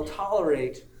allow. They'll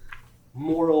tolerate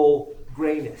moral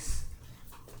grayness.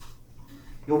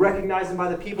 You'll recognize them by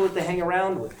the people that they hang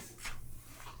around with.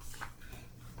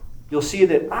 You'll see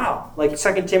that, like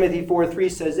 2 Timothy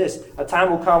 4:3 says this, a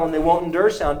time will come when they won't endure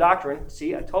sound doctrine.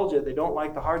 See, I told you, they don't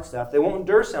like the hard stuff. They won't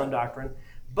endure sound doctrine,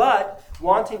 but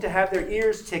wanting to have their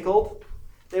ears tickled,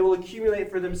 they will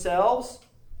accumulate for themselves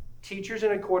teachers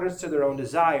in accordance to their own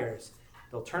desires.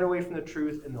 They'll turn away from the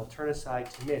truth and they'll turn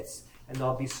aside to myths. And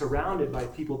they'll be surrounded by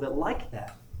people that like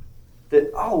that.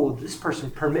 That, this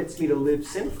person permits me to live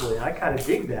sinfully. I kind of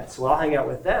dig that, so I'll hang out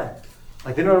with them.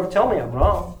 Like, they don't ever tell me I'm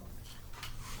wrong.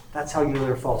 That's how you know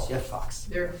they're false. Yes, Fox?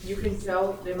 You can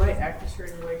tell they might act a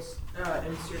certain ways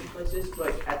in certain places,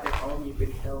 but at their home you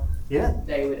could tell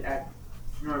they would act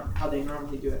how they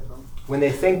normally do at home. When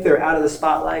they think they're out of the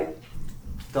spotlight,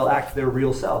 they'll act their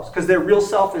real selves. Because their real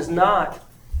self is not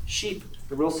sheep.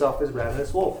 The real self is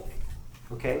ravenous wolf.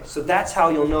 Okay? So that's how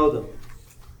you'll know them.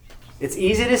 It's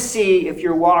easy to see if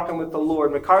you're walking with the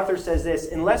Lord. MacArthur says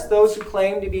this, unless those who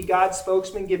claim to be God's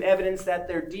spokesmen give evidence that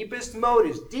their deepest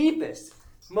motives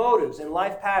and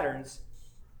life patterns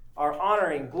are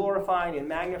honoring, glorifying, and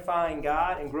magnifying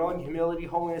God and growing humility,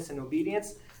 holiness, and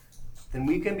obedience, then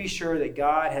we can be sure that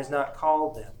God has not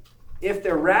called them. If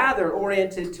they're rather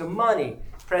oriented to money,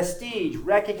 prestige,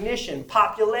 recognition,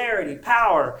 popularity,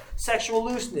 power, sexual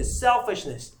looseness,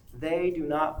 selfishness, they do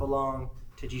not belong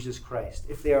to Jesus Christ.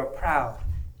 If they are proud,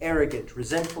 arrogant,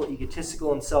 resentful,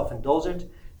 egotistical, and self-indulgent,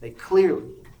 they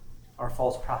clearly are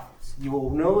false prophets. You will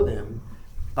know them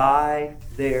by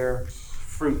their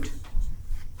fruit.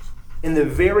 In the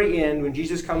very end, when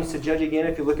Jesus comes to judge again,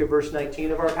 if you look at verse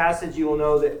 19 of our passage, you'll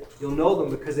know them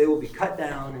because they will be cut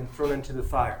down and thrown into the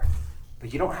fire.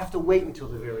 But you don't have to wait until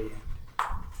the very end.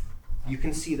 You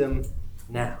can see them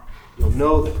now. You'll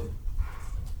know them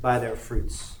by their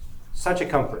fruits. Such a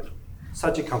comfort.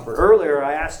 Such a comfort. Earlier,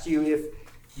 I asked you if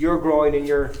you're growing in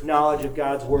your knowledge of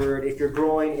God's word, if you're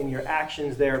growing in your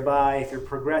actions thereby, if you're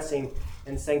progressing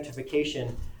in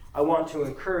sanctification. I want to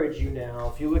encourage you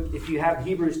now. If you have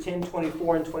Hebrews 10,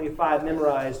 24, and 25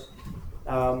 memorized,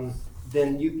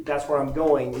 then that's where I'm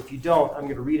going. If you don't, I'm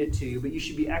going to read it to you. But you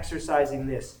should be exercising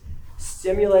this.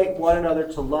 Stimulate one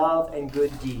another to love and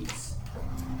good deeds,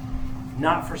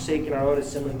 not forsaking our own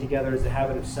assembling together as the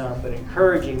habit of some, but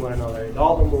encouraging one another, and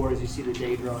all the more as you see the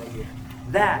day drawing near.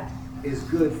 That is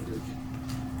good fruit.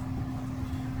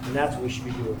 And that's what we should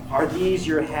be doing. Are these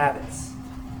your habits?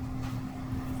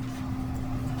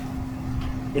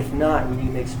 If not, we need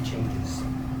to make some changes.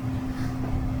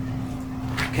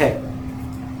 Okay.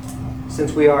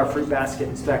 Since we are fruit basket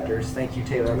inspectors, thank you,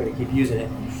 Taylor, I'm going to keep using it.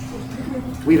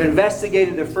 We've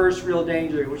investigated the first real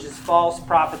danger, which is false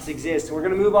prophets exist. And we're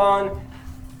going to move on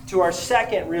to our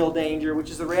second real danger, which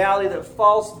is the reality that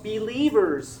false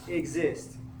believers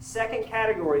exist. Second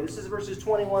category. This is verses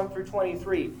 21 through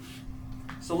 23.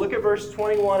 So look at verse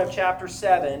 21 of chapter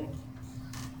 7.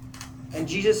 And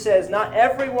Jesus says, "Not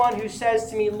everyone who says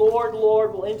to me, 'Lord,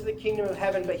 Lord,' will enter the kingdom of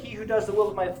heaven, but he who does the will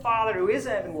of my Father who is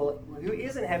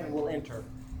in heaven will enter."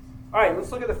 All right,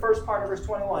 let's look at the first part of verse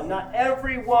 21. Not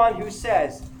everyone who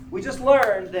says. We just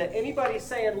learned that anybody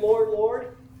saying, "Lord, Lord,"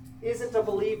 isn't a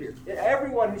believer.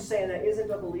 Everyone who's saying that isn't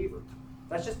a believer.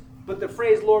 That's just, but the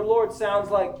phrase "Lord, Lord"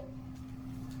 sounds like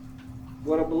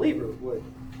what a believer would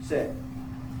say.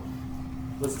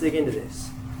 Let's dig into this.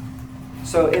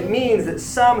 So it means that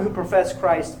some who profess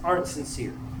Christ aren't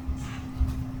sincere.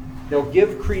 They'll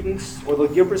give credence or they'll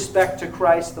give respect to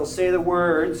Christ. They'll say the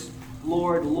words,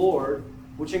 "Lord, Lord,"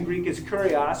 which in Greek is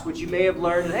kurios, which you may have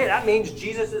learned, hey, that means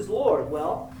Jesus is Lord.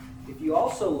 Well, if you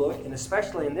also look, and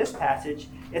especially in this passage,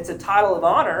 it's a title of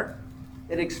honor.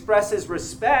 It expresses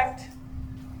respect,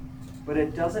 but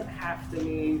it doesn't have to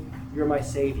mean you're my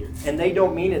Savior. And they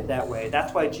don't mean it that way.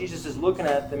 That's why Jesus is looking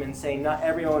at them and saying, not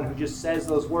everyone who just says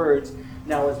those words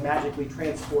now is magically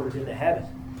transported into heaven.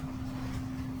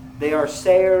 They are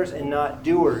sayers and not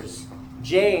doers.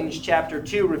 James chapter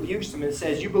 2 rebukes them and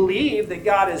says, "You believe that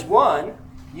God is one.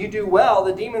 You do well.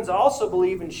 The demons also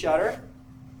believe and shudder.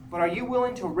 But are you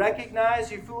willing to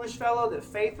recognize, you foolish fellow, that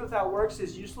faith without works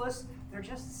is useless?" They're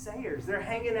just sayers. They're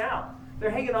hanging out. They're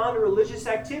hanging on to religious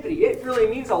activity. It really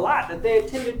means a lot that they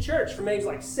attended church from age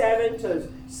like 7 to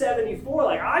 74.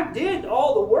 Like, I did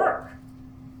all the work.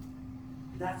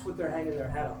 That's what they're hanging their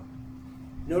hat on.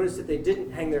 Notice that they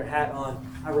didn't hang their hat on,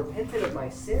 "I repented of my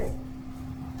sin.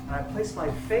 And I placed my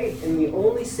faith in the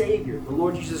only Savior, the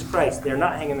Lord Jesus Christ." They're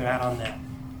not hanging their hat on that.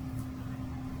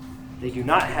 They do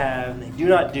not have, they do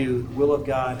not do the will of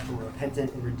God from a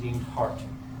repentant and redeemed heart.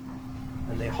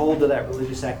 And they hold to that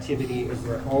religious activity as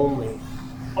their only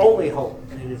hope.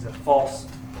 And it is a false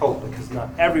hope, because not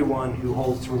everyone who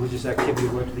holds to religious activity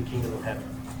will enter the kingdom of heaven.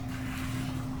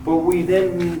 But we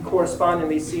then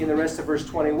correspondingly see in the rest of verse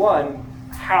 21,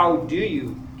 how do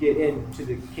you get into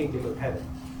the kingdom of heaven?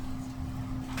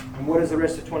 And what does the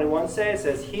rest of 21 say? It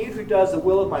says, "He who does the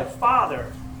will of my Father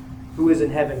who is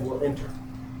in heaven will enter."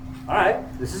 All right,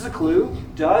 this is a clue.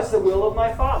 Does the will of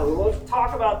my Father. Well, let's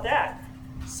talk about that.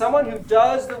 Someone who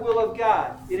does the will of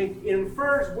God. It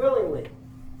infers willingly.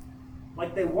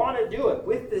 Like they want to do it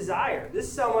with desire.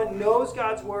 This someone knows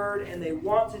God's word and they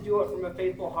want to do it from a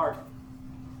faithful heart.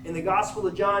 In the Gospel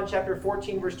of John, chapter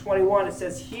 14, verse 21, it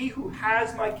says, "He who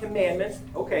has my commandments,"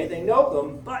 okay, they know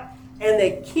them, and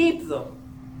they keep them,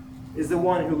 "is the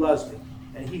one who loves me.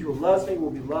 And he who loves me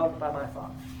will be loved by my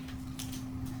Father."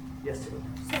 Yes, sir.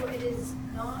 So it is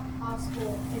not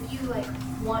possible, if you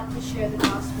want to share the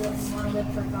gospel and want to live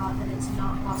for God, then it's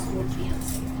not possible to be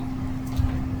unsaved.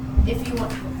 If you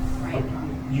want to, right?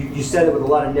 You said it with a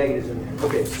lot of negatives in there.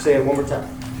 Okay, so say it one more time.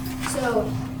 So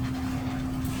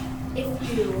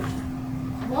if you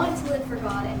want to live for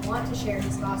God and want to share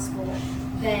his gospel,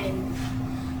 then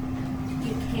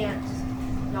you can't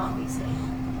not be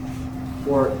saved.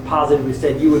 Or positively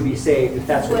said, you would be saved if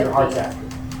that's what your heart's after.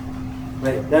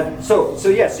 Right? So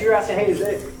you're asking, hey,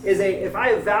 if I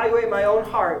evaluate my own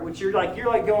heart, which you're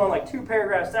going 2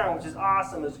 paragraphs down, which is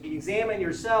awesome, as you examine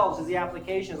yourselves as the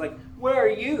application is like, where are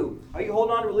you? Are you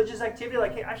holding on to religious activity?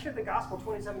 Like, hey, I shared the gospel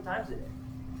 27 times a day.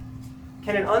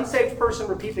 Can an unsaved person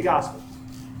repeat the gospel?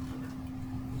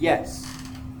 Yes.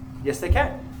 Yes, they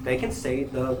can. They can say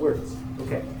the words.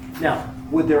 Okay. Now,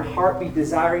 would their heart be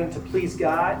desiring to please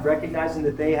God, recognizing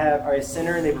that they are a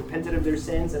sinner and they've repented of their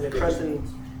sins and they're trusting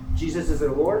Jesus as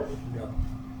their Lord? No.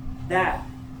 That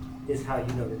is how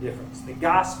you know the difference. The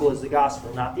gospel is the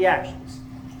gospel, not the actions.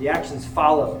 The actions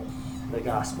follow the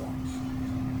gospel.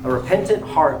 A repentant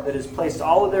heart that has placed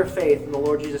all of their faith in the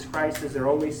Lord Jesus Christ as their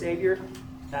only Savior,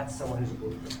 that's someone who's a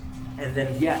believer. And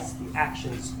then, yes, the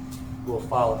actions will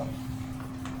follow.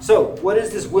 So, what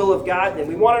is this will of God then?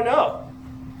 We want to know.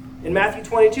 In Matthew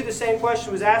 22, the same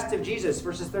question was asked of Jesus,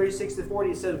 verses 36 to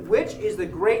 40. It says, which is the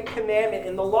great commandment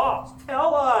in the laws?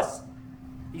 Tell us.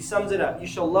 He sums it up. You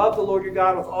shall love the Lord your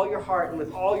God with all your heart and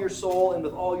with all your soul and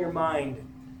with all your mind.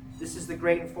 This is the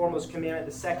great and foremost commandment.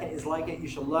 The second is like it. You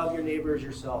shall love your neighbor as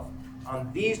yourself. On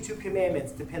these two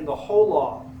commandments depend the whole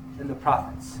law and the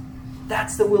prophets.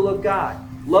 That's the will of God.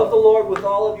 Love the Lord with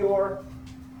all of your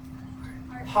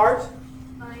heart,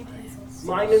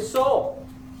 mind, and soul.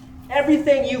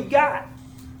 Everything you've got.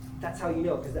 That's how you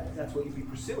know, because that's what you'd be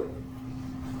pursuing.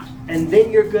 And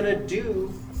then you're going to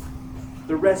do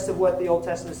the rest of what the Old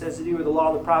Testament says to do with the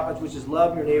law and the prophets, which is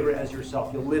love your neighbor as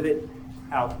yourself. You'll live it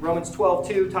out. Romans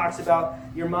 12:2 talks about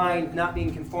your mind not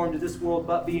being conformed to this world,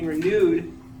 but being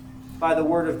renewed by the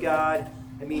Word of God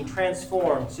and being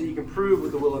transformed so you can prove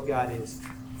what the will of God is.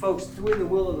 Folks, doing the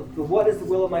will of what is the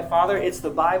will of my Father? It's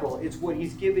the Bible. It's what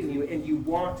He's given you, and you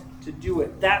want to do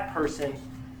it. That person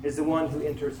is the one who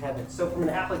enters heaven. So from an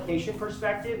application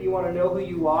perspective, you want to know who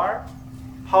you are?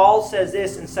 Paul says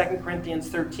this in 2 Corinthians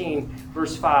 13,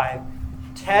 verse 5.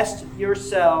 Test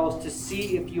yourselves to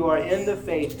see if you are in the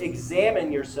faith.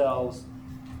 Examine yourselves.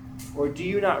 Or do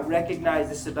you not recognize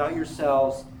this about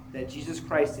yourselves, that Jesus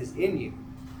Christ is in you,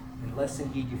 unless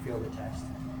indeed you fail the test?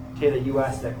 Taylor, you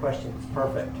asked that question. It's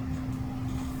perfect.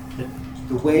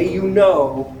 The way you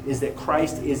know is that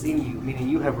Christ is in you, meaning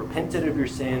you have repented of your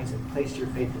sins and placed your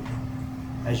faith in Him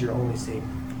as your only Savior.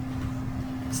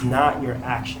 It's not your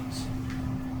actions.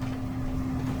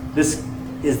 This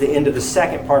is the end of the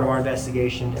second part of our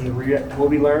investigation. And what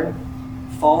we learn,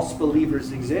 false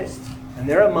believers exist, and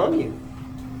they're among you.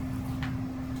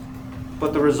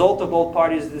 But the result of both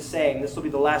parties is the same. This will be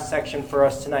the last section for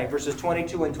us tonight, verses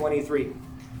 22 and 23. It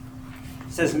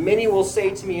says, many will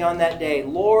say to me on that day,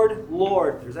 Lord,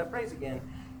 Lord, there's that phrase again,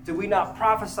 did we not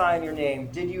prophesy in your name?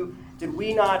 Did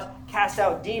we not cast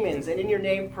out demons and in your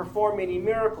name perform many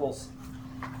miracles?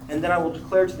 And then I will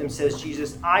declare to them, says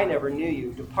Jesus, I never knew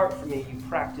you. Depart from me,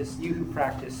 you who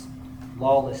practice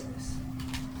lawlessness.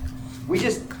 We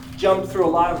just jumped through a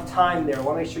lot of time there. I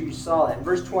want to make sure you saw that. In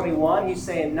verse 21, he's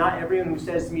saying, not everyone who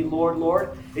says to me, Lord,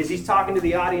 Lord, he's talking to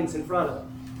the audience in front of him.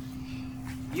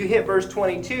 You hit verse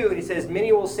 22, and he says,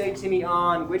 many will say to me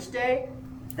on which day?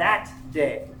 That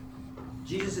day.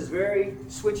 Jesus is very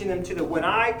switching them to the when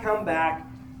I come back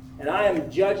and I am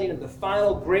judging at the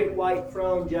final great white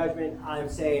throne judgment. I'm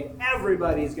saying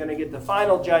everybody's going to get the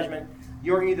final judgment.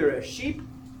 You're either a sheep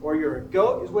or you're a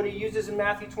goat, is what he uses in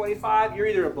Matthew 25. You're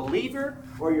either a believer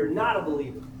or you're not a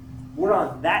believer. We're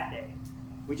on that day.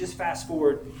 We just fast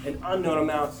forward an unknown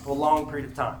amount of a long period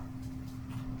of time.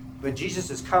 But Jesus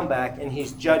has come back and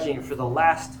he's judging for the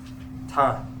last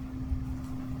time.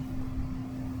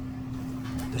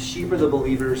 The sheep are the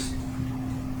believers.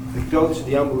 The goats are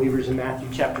the unbelievers in Matthew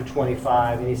chapter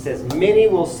 25. And he says, many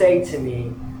will say to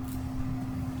me,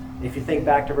 if you think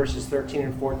back to verses 13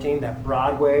 and 14, that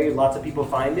Broadway, lots of people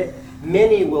find it.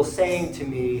 Many will say to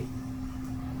me,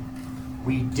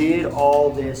 we did all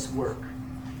this work.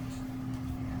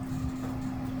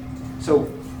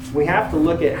 So we have to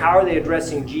look at how are they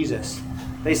addressing Jesus.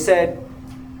 They said,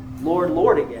 Lord,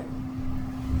 Lord again.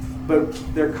 But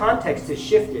their context has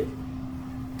shifted.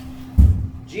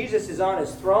 Jesus is on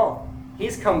his throne.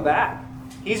 He's come back.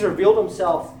 He's revealed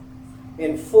himself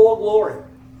in full glory.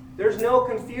 There's no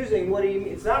confusing what he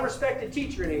means. It's not respected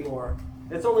teacher anymore.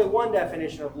 There's only one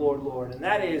definition of Lord, Lord, and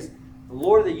that is the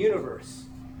Lord of the universe.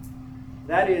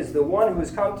 That is the one who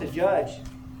has come to judge.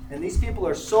 And these people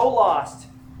are so lost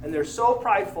and they're so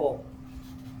prideful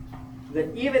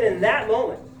that even in that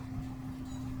moment,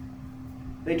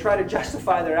 they try to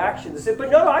justify their actions. They say, but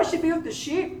no, I should be with the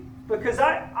sheep because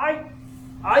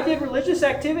I did religious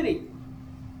activity.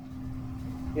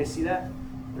 You guys see that?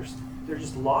 They're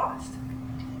just lost.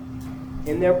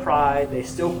 In their pride, they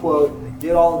still quote, I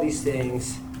did all of these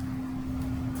things.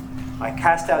 I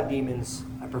cast out demons.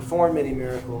 I performed many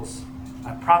miracles.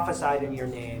 I prophesied in your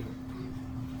name.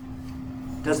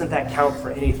 Doesn't that count for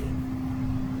anything?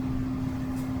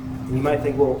 And you might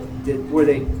think, well, were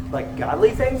they like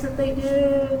godly things that they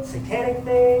did? Satanic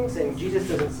things? And Jesus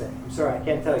doesn't say. I'm sorry, I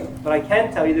can't tell you. But I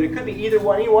can tell you that it could be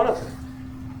any one of them.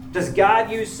 Does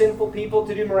God use sinful people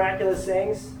to do miraculous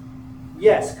things?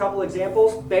 Yes, a couple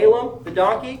examples. Balaam, the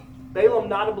donkey. Balaam,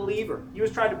 not a believer. He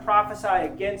was trying to prophesy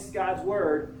against God's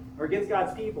word or against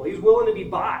God's people. He was willing to be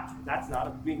bought. That's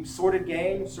not a sordid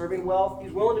gain, serving wealth.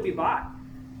 He's willing to be bought.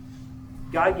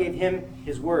 God gave him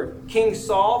his word. King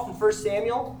Saul from 1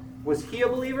 Samuel, was he a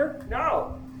believer?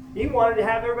 No. He wanted to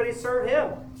have everybody serve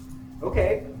him.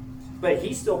 Okay, but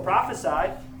he still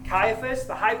prophesied. Caiaphas,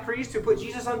 the high priest who put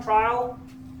Jesus on trial,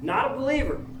 not a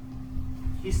believer.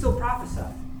 He still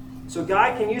prophesied. So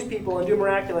God can use people and do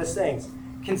miraculous things.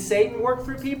 Can Satan work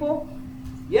through people?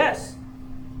 Yes.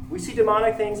 We see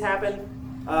demonic things happen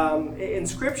In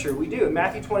Scripture, we do. In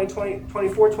Matthew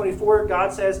 24,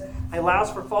 God says, He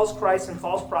allows for false Christs and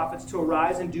false prophets to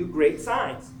arise and do great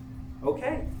signs.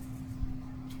 Okay.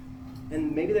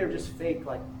 And maybe they're just fake,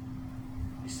 like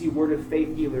you see Word of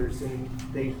Faith healers, and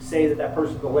they say that that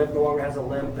person with the limp no longer has a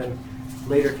limp, and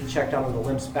later if you check down on the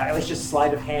limp's back, it's just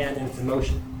sleight of hand and it's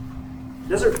emotion.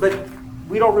 But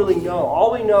we don't really know.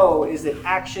 All we know is that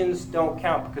actions don't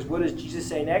count, because what does Jesus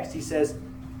say next? He says,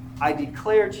 I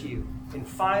declare to you in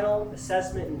final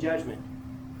assessment and judgment,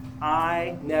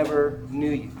 I never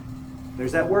knew you.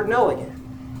 There's that word know again.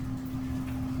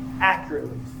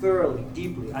 Accurately, thoroughly,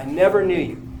 deeply, I never knew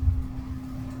you.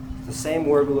 The same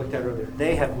word we looked at earlier.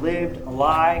 They have lived a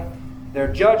lie. Their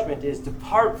judgment is,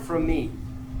 depart from me,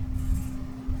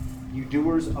 you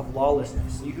doers of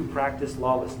lawlessness, you who practice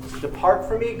lawlessness. Depart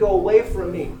from me, go away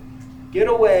from me. Get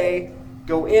away,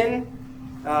 go in.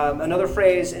 Another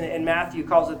phrase in Matthew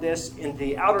calls it this, in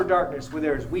the outer darkness where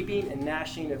there is weeping and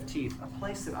gnashing of teeth. A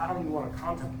place that I don't even want to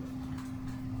contemplate.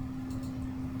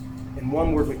 In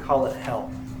one word, we call it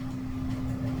hell.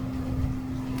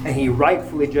 And he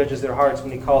rightfully judges their hearts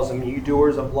when he calls them, you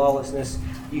doers of lawlessness,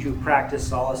 you who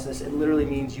practice lawlessness. It literally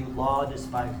means you law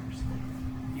despisers.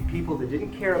 You people that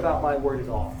didn't care about my word at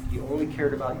all. You only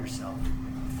cared about yourself.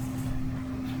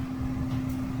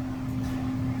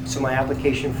 So my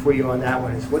application for you on that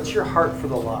one is, what's your heart for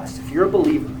the lost? If you're a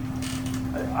believer,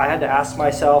 I had to ask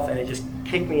myself, and it just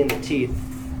kicked me in the teeth,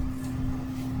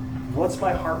 what's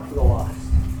my heart for the lost?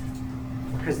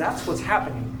 Because that's what's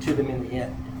happening to them in the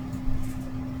end.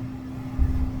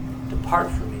 Depart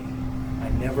from me, I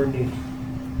never knew you.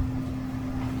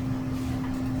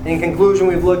 In conclusion,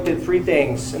 we've looked at three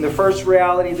things. In the first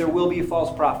reality, there will be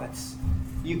false prophets.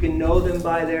 You can know them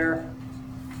by their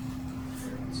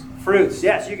fruits.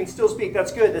 Yes, you can still speak.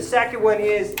 That's good. The second one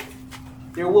is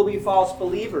there will be false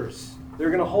believers. They're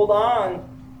going to hold on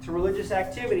to religious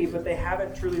activity, but they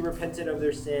haven't truly repented of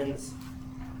their sins.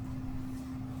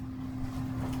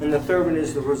 And the third one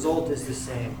is the result is the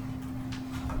same.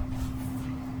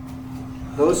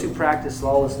 Those who practice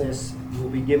lawlessness will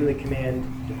be given the command,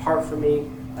 depart from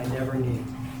me, I never knew you.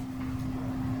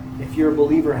 If you're a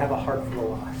believer, have a heart for the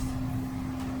lost.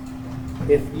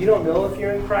 If you don't know if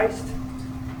you're in Christ,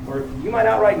 or you might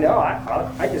outright know,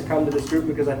 I just come to this group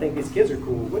because I think these kids are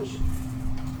cool, which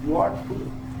you are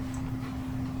cool.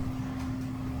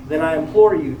 Then I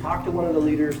implore you, talk to one of the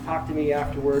leaders, talk to me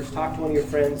afterwards, talk to one of your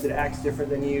friends that acts different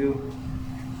than you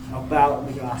about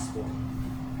the gospel.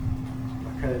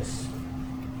 Because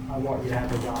I want you to have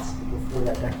the gospel before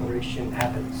that declaration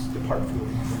happens. Depart from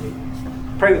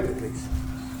me. Pray with me, please.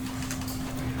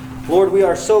 Lord, we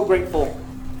are so grateful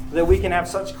that we can have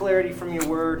such clarity from your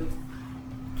word.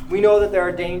 We know that there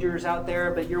are dangers out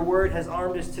there, but your word has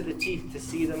armed us to the teeth to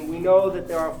see them. We know that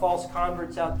there are false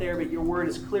converts out there, but your word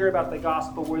is clear about the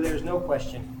gospel where there's no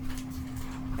question.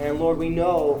 And Lord, we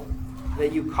know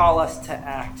that you call us to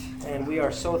act, and we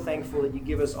are so thankful that you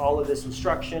give us all of this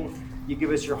instruction. You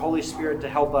give us your Holy Spirit to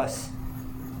help us.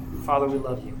 Father, we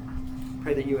love you.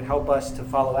 Pray that you would help us to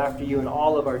follow after you in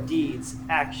all of our deeds,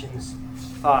 actions,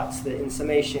 thoughts, that in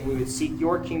summation we would seek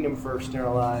your kingdom first in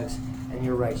our lives and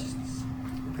your righteousness.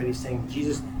 We pray these things in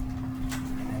Jesus' name.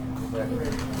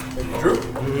 Amen. Drew?